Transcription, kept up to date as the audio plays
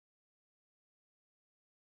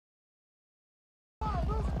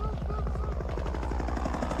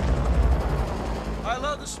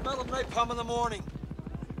love the smell of napalm in the morning.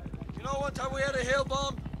 You know, one time we had a hail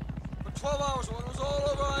bomb? For 12 hours, when it was all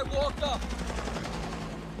over, I walked up.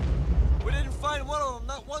 We didn't find one of them,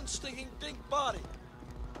 not one stinking dink body.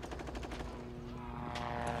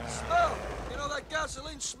 Smell! You know that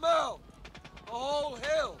gasoline smell? The whole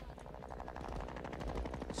hill.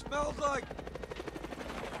 Smelled like...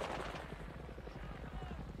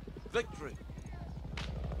 victory.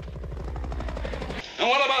 And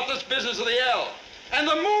what about this business of the L? And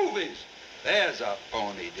the movies? There's a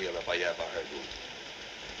phony deal if I ever heard one.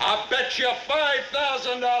 I bet you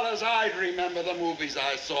 $5,000 I'd remember the movies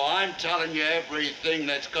I saw. I'm telling you, everything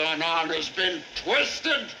that's gone on has been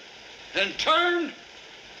twisted and turned.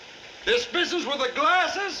 This business with the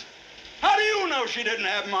glasses? How do you know she didn't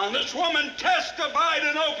have them on? This woman testified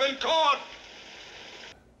in open court.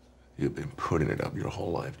 You've been putting it up your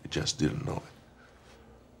whole life. You just didn't know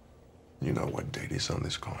it. You know what date is on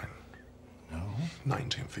this coin? No.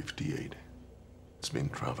 1958. It's been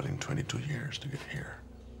traveling 22 years to get here.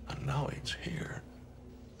 And now it's here.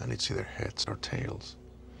 And it's either heads or tails.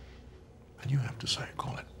 And you have to say,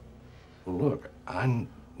 call it. Well, look, I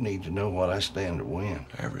need to know what I stand to win.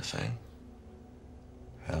 Everything.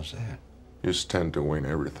 How's that? You stand to win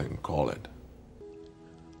everything, call it.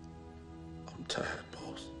 I'm tired,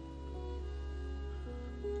 boss.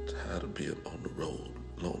 Tired of being on the road,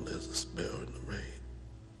 lonely as a sparrow in the rain.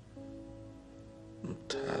 I'm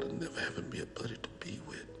tired of never having me a buddy to be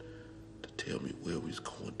with, to tell me where we's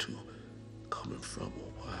going to, coming from,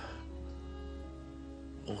 or why.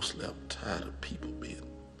 Mostly I'm tired of people being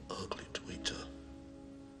ugly to each other.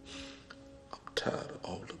 I'm tired of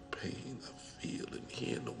all the pain I feel and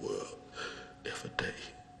hear in the world every day.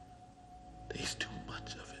 There's too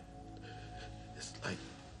much of it. It's like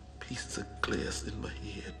pieces of glass in my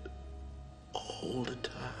head all the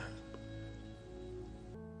time.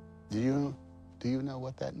 Do you know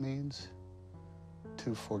what that means?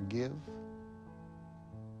 To forgive?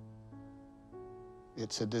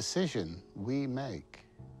 It's a decision we make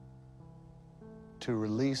to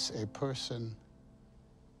release a person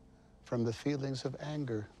from the feelings of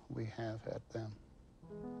anger we have at them.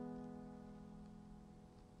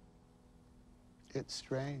 It's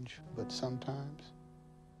strange, but sometimes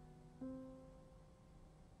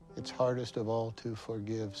it's hardest of all to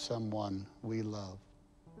forgive someone we love.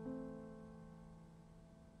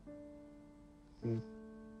 There's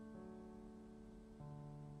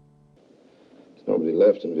nobody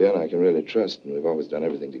left in Vienna I can really trust, and we've always done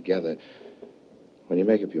everything together. When you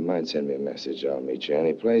make up your mind, send me a message. I'll meet you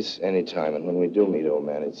any place, any time, and when we do meet, old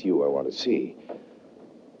man, it's you I want to see,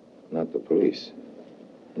 not the police.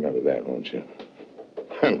 Remember that, won't you?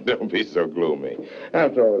 Don't be so gloomy.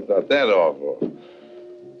 After all, it's not that awful.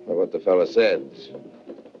 But what the fella said.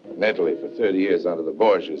 In Italy, for 30 years under the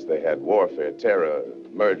Borgias, they had warfare, terror,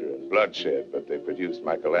 murder, and bloodshed, but they produced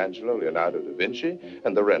Michelangelo, Leonardo da Vinci,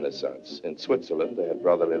 and the Renaissance. In Switzerland, they had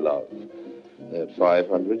brotherly love. They had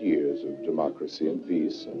 500 years of democracy and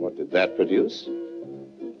peace, and what did that produce?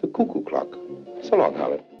 The cuckoo clock. So long,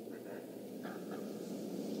 Holly.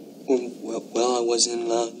 Well, I was in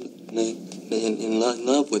love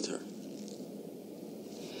with her.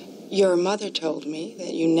 Your mother told me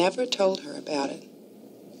that you never told her about it.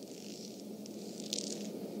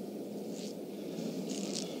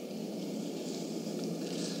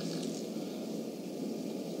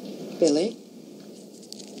 Billy,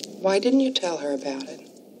 why didn't you tell her about it?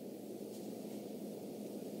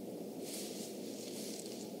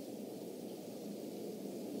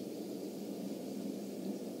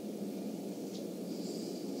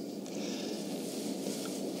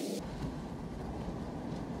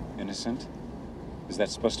 Innocent? Is that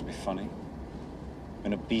supposed to be funny?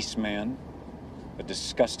 An obese man? A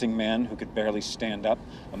disgusting man who could barely stand up?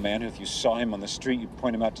 A man who, if you saw him on the street, you'd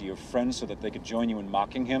point him out to your friends so that they could join you in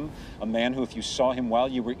mocking him? A man who, if you saw him while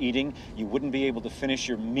you were eating, you wouldn't be able to finish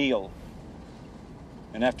your meal?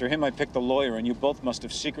 And after him, I picked the lawyer, and you both must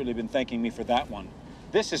have secretly been thanking me for that one.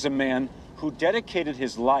 This is a man who dedicated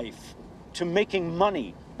his life to making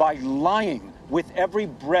money by lying with every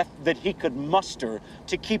breath that he could muster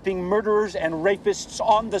to keeping murderers and rapists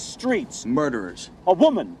on the streets. Murderers. A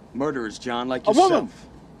woman. Murderers, John, like A yourself. woman.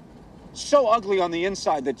 So ugly on the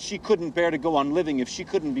inside that she couldn't bear to go on living if she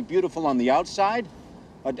couldn't be beautiful on the outside.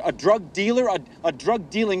 A drug dealer, a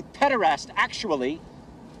drug-dealing pederast, actually.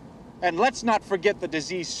 And let's not forget the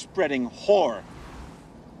disease-spreading whore.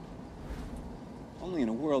 Only in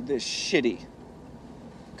a world this shitty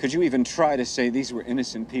could you even try to say these were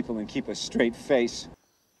innocent people and keep a straight face?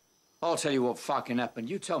 I'll tell you what fucking happened.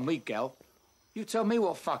 You tell me, gal. You tell me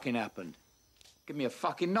what fucking happened. Give me a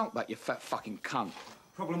fucking knockback, you fat fucking cunt.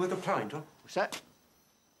 Problem with the plane, Tom? What's that?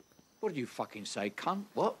 What did you fucking say, cunt?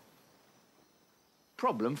 What?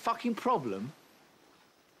 Problem? Fucking problem?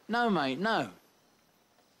 No, mate, no.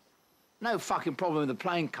 No fucking problem with the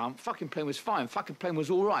plane, cunt. Fucking plane was fine. Fucking plane was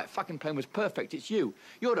all right. Fucking plane was perfect. It's you.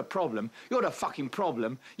 You're the problem. You're the fucking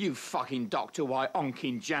problem. You fucking Dr. White,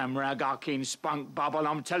 onkin jam rag, arkin spunk bubble.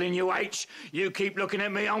 I'm telling you, H, you keep looking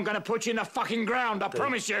at me, I'm gonna put you in the fucking ground. I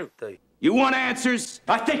promise you. You want answers?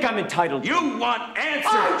 I think I'm entitled. You want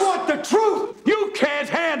answers? I want the truth! You can't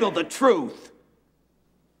handle the truth!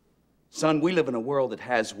 Son, we live in a world that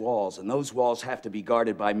has walls, and those walls have to be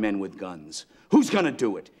guarded by men with guns. Who's gonna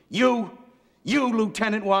do it? You? You,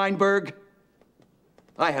 Lieutenant Weinberg?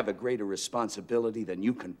 I have a greater responsibility than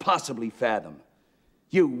you can possibly fathom.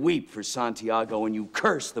 You weep for Santiago and you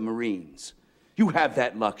curse the Marines. You have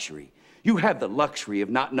that luxury. You have the luxury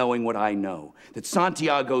of not knowing what I know, that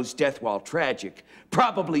Santiago's death, while tragic,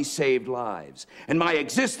 probably saved lives, and my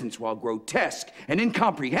existence, while grotesque and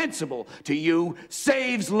incomprehensible to you,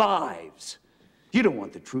 saves lives. You don't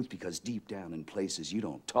want the truth because deep down in places you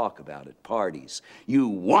don't talk about at parties, you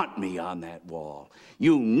want me on that wall.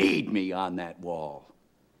 You need me on that wall.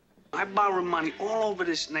 I borrow money all over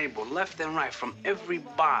this neighborhood, left and right, from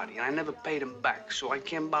everybody, and I never paid them back, so I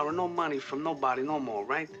can't borrow no money from nobody no more,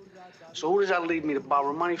 right? So who does that leave me to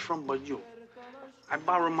borrow money from but you? I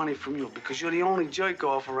borrow money from you because you're the only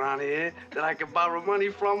jerk-off around here that I can borrow money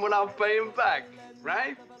from without paying back,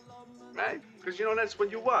 right? Right? Because, you know, that's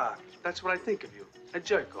what you are. That's what I think of you, a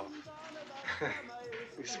jerk-off.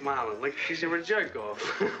 You're smiling like because you're a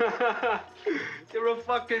jerk-off. You're a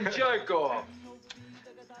fucking jerk-off.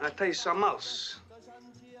 And I'll tell you something else,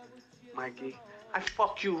 Mikey. I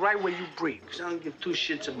fuck you right where you breathe because I don't give two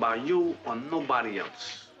shits about you or nobody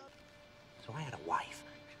else. So I had a wife,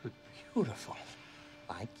 beautiful,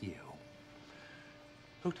 like you,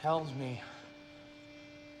 who tells me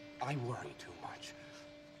I worry too much,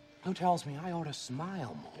 who tells me I ought to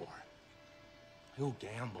smile more, who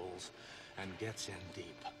gambles and gets in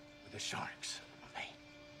deep with the sharks. Hey,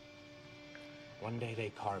 one day they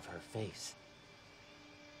carve her face.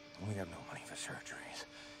 We have no money for surgeries.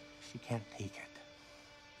 She can't take it.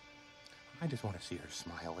 I just want to see her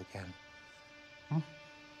smile again.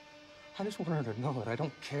 I just want her to know that I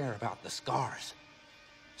don't care about the scars.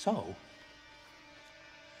 So,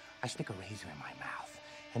 I stick a razor in my mouth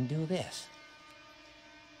and do this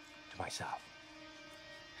to myself.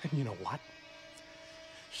 And you know what?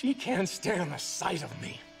 She can't stand the sight of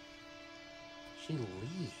me. She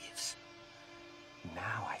leaves.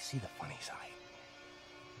 Now I see the funny side.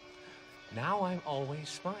 Now I'm always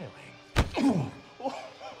smiling.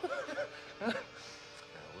 A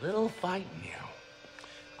little fight in you.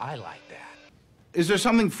 I like that. Is there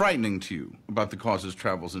something frightening to you about the cause's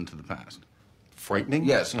travels into the past? Frightening?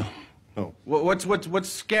 Yes. No. What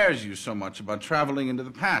scares you so much about traveling into the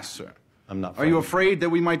past, sir? I'm not Are frightened. you afraid that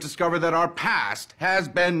we might discover that our past has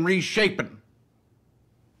been reshapen,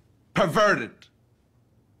 perverted,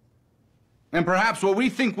 and perhaps what we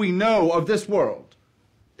think we know of this world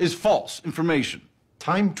is false information?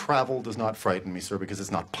 Time travel does not frighten me, sir, because it's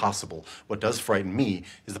not possible. What does frighten me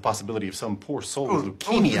is the possibility of some poor soul with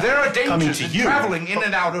leukemia there are coming dangers to in you. traveling in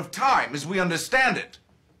and out of time, as we understand it.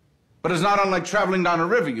 But it's not unlike traveling down a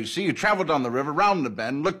river, you see. You travel down the river, round the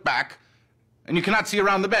bend, look back, and you cannot see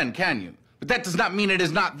around the bend, can you? But that does not mean it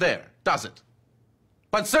is not there, does it?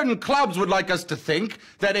 But certain clubs would like us to think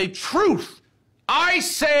that a truth, I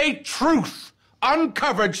say truth,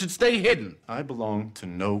 uncovered should stay hidden. I belong to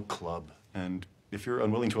no club, and if you're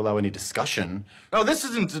unwilling to allow any discussion... No, this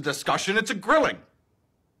isn't a discussion, it's a grilling.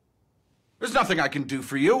 There's nothing I can do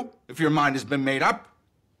for you if your mind has been made up.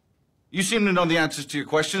 You seem to know the answers to your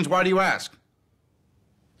questions. Why do you ask?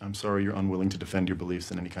 I'm sorry you're unwilling to defend your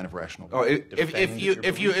beliefs in any kind of rational way. Oh,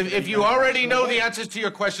 if you already know the answers to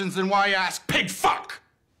your questions, then why ask? Pig fuck!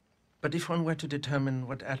 But if one were to determine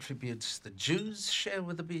what attributes the Jews share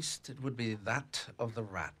with the beast, it would be that of the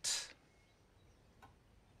rat.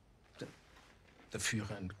 The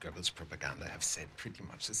Führer and Goebbels' propaganda have said pretty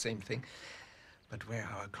much the same thing. But where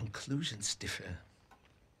our conclusions differ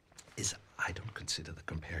is I don't consider the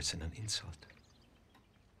comparison an insult.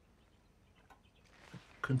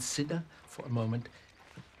 Consider for a moment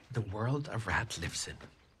the world a rat lives in.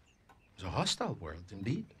 It's a hostile world,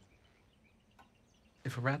 indeed.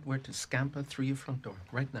 If a rat were to scamper through your front door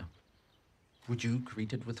right now, would you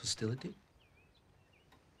greet it with hostility?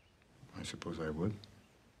 I suppose I would.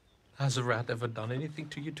 Has a rat ever done anything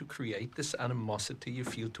to you to create this animosity you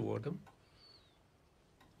feel toward them?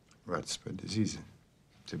 Rats spread disease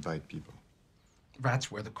to bite people. Rats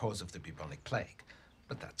were the cause of the bubonic plague,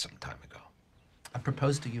 but that's some time ago. I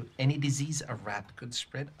propose to you any disease a rat could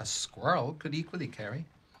spread, a squirrel could equally carry.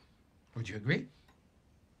 Would you agree?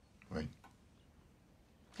 Right.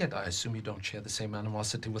 Yet I assume you don't share the same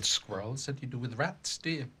animosity with squirrels that you do with rats, do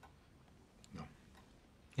you? No.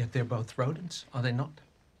 Yet they're both rodents, are they not?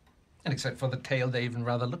 And except for the tail, they even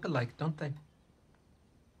rather look alike, don't they?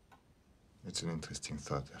 It's an interesting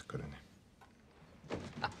thought, Ercolini.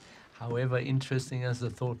 However interesting as the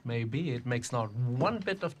thought may be, it makes not one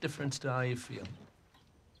bit of difference to how you feel.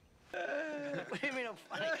 What do you mean I'm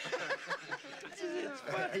funny? It's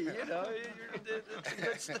funny, you know. It's a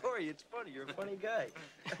good story. It's funny. You're a funny guy.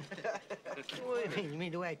 What do you mean? You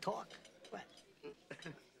mean the way I talk? What?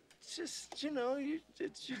 It's just, you know,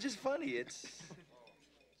 you're just funny. It's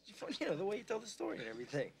funny, you know, the way you tell the story and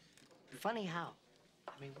everything. Funny how?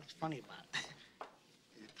 I mean, what's funny about it?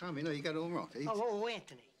 Tommy, no, you got it all wrong. Oh,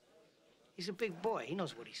 Anthony. He's a big boy. He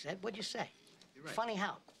knows what he said. What'd you say? You're right. Funny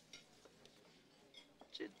how?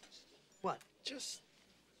 What? Just,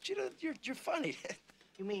 you know, you're funny.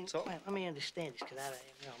 You mean, well, let me understand this, because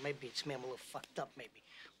you know, maybe it's me, I'm a little fucked up, maybe.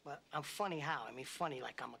 But I'm funny how? I mean, funny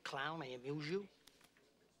like I'm a clown, I amuse you.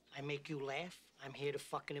 I make you laugh. I'm here to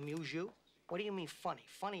fucking amuse you. What do you mean funny?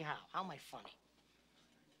 Funny how? How am I funny?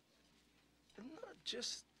 No,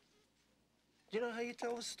 just, you know how you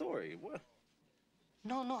tell the story. What?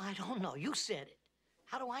 No, I don't know. You said it.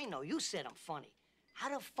 How do I know? You said I'm funny. How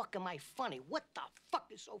the fuck am I funny? What the fuck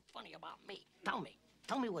is so funny about me? Tell me.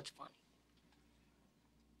 Tell me what's funny.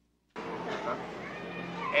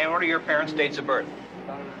 And what are your parents' dates of birth?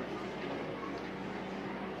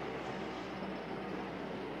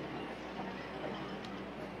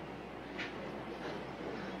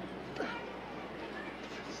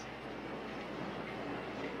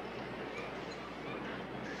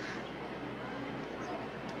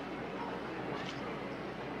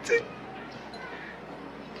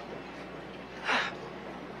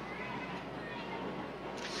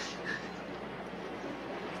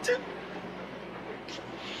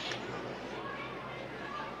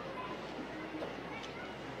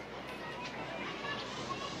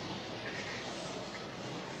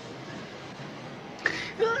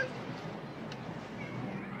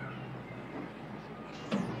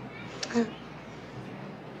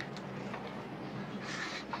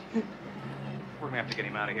 We're gonna have to get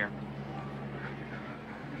him out of here.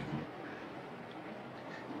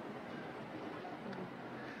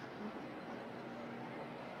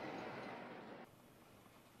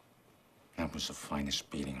 That was the finest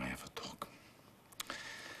beating I ever took.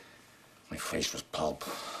 My face was pulp.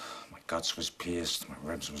 My guts was pierced. My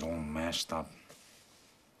ribs was all mashed up.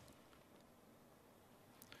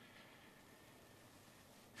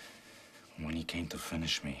 When he came to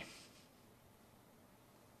finish me,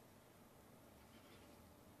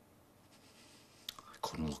 I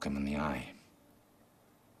couldn't look him in the eye.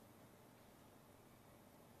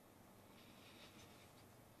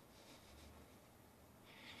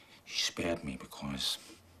 He spared me because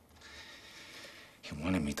he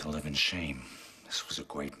wanted me to live in shame. This was a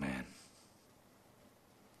great man.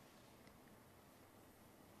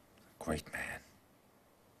 A great man.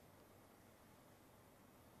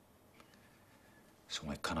 So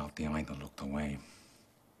I cut out the eye that looked away.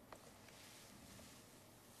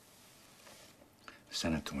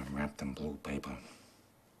 Sent it to him wrapped in blue paper.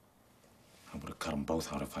 I would have cut them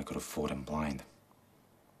both out if I could have fought him blind.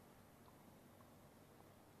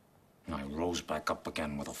 And I rose back up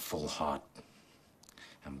again with a full heart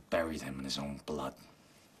and buried him in his own blood.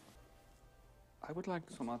 I would like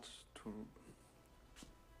so much to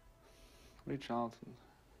reach out and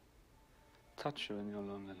touch you in your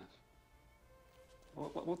loneliness.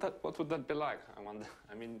 What would that be like, I wonder?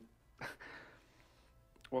 I mean,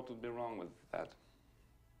 what would be wrong with that?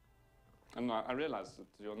 And I realize that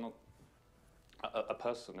you're not a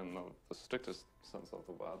person in the strictest sense of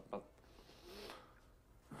the word, but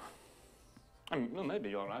I mean, well, maybe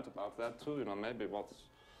you're right about that too. You know, maybe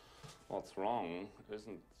what's wrong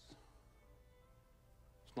isn't.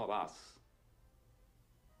 It's not us.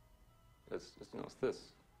 It's you know, it's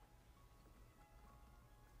this.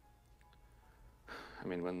 I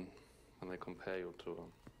mean, when they compare you to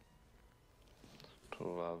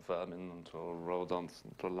vermin and to rodents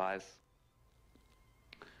and to lice,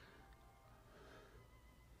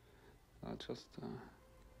 I just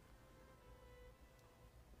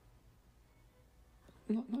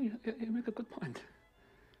no, you make a good point.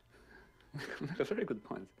 You make a very good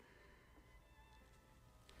point.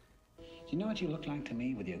 Do you know what you look like to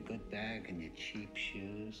me with your good bag and your cheap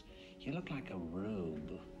shoes? You look like a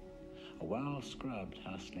rube. A well-scrubbed,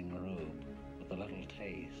 hustling rube with a little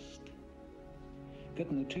taste.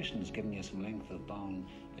 Good nutrition's given you some length of bone,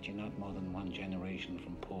 but you're not more than one generation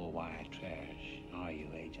from poor white trash, are you,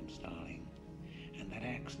 Agent Starling? And that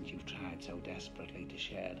accent you've tried so desperately to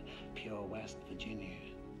shed, pure West Virginia.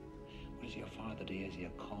 What does your father do? Is he a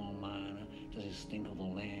coal miner? Does he stink of the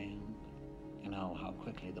land? You know how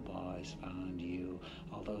quickly the boys found you,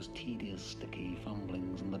 all those tedious, sticky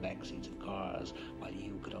fumblings in the backseats of cars, while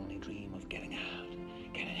you could only dream of getting out,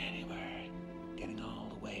 getting anywhere, getting all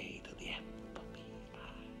the way to the end.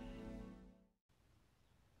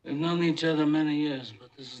 We've known each other many years, but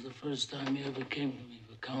this is the first time you ever came to me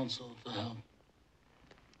for counsel, for help.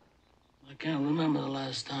 I can't remember the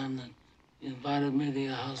last time that you invited me to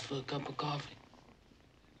your house for a cup of coffee.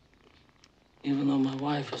 Even though my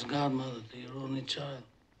wife is godmother to your only child.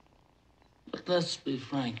 But let's be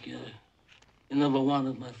frank, you never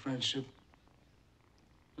wanted my friendship.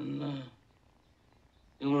 And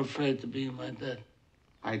you were afraid to be in my debt.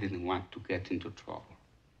 I didn't want to get into trouble.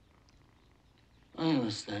 I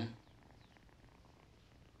understand.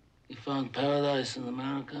 You found paradise in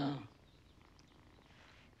America.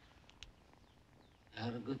 You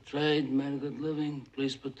had a good trade, made a good living,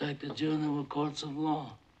 police protected you, and there were courts of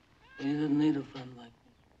law. You didn't need a friend like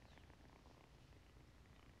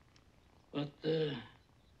me. But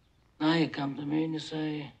now you come to me and you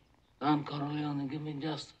say, Don Corleone, give me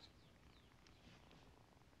justice.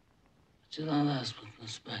 But you don't ask with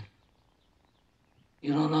respect.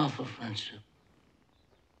 You don't offer friendship.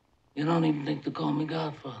 You don't even think to call me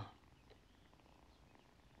Godfather.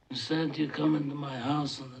 Instead, you come into my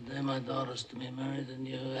house on the day my daughter's to be married and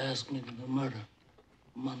you ask me to do murder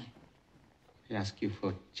for money. I ask you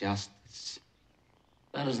for justice.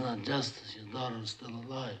 That is not justice. Your daughter is still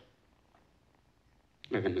alive.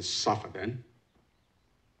 Let him suffer then,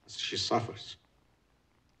 as she suffers.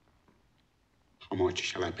 How much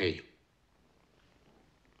shall I pay you?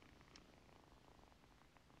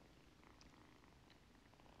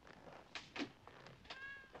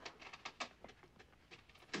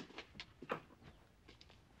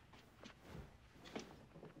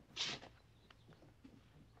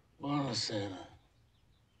 Buonasera.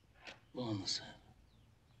 Buonasera.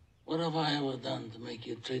 What have I ever done to make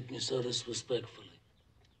you treat me so disrespectfully?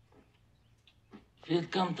 If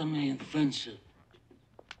you'd come to me in friendship,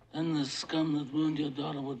 then the scum that ruined your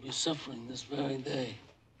daughter would be suffering this very day.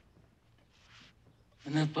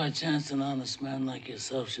 And if by chance an honest man like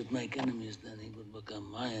yourself should make enemies, then he would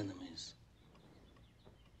become my enemies.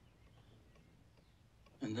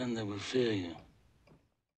 And then they would fear you.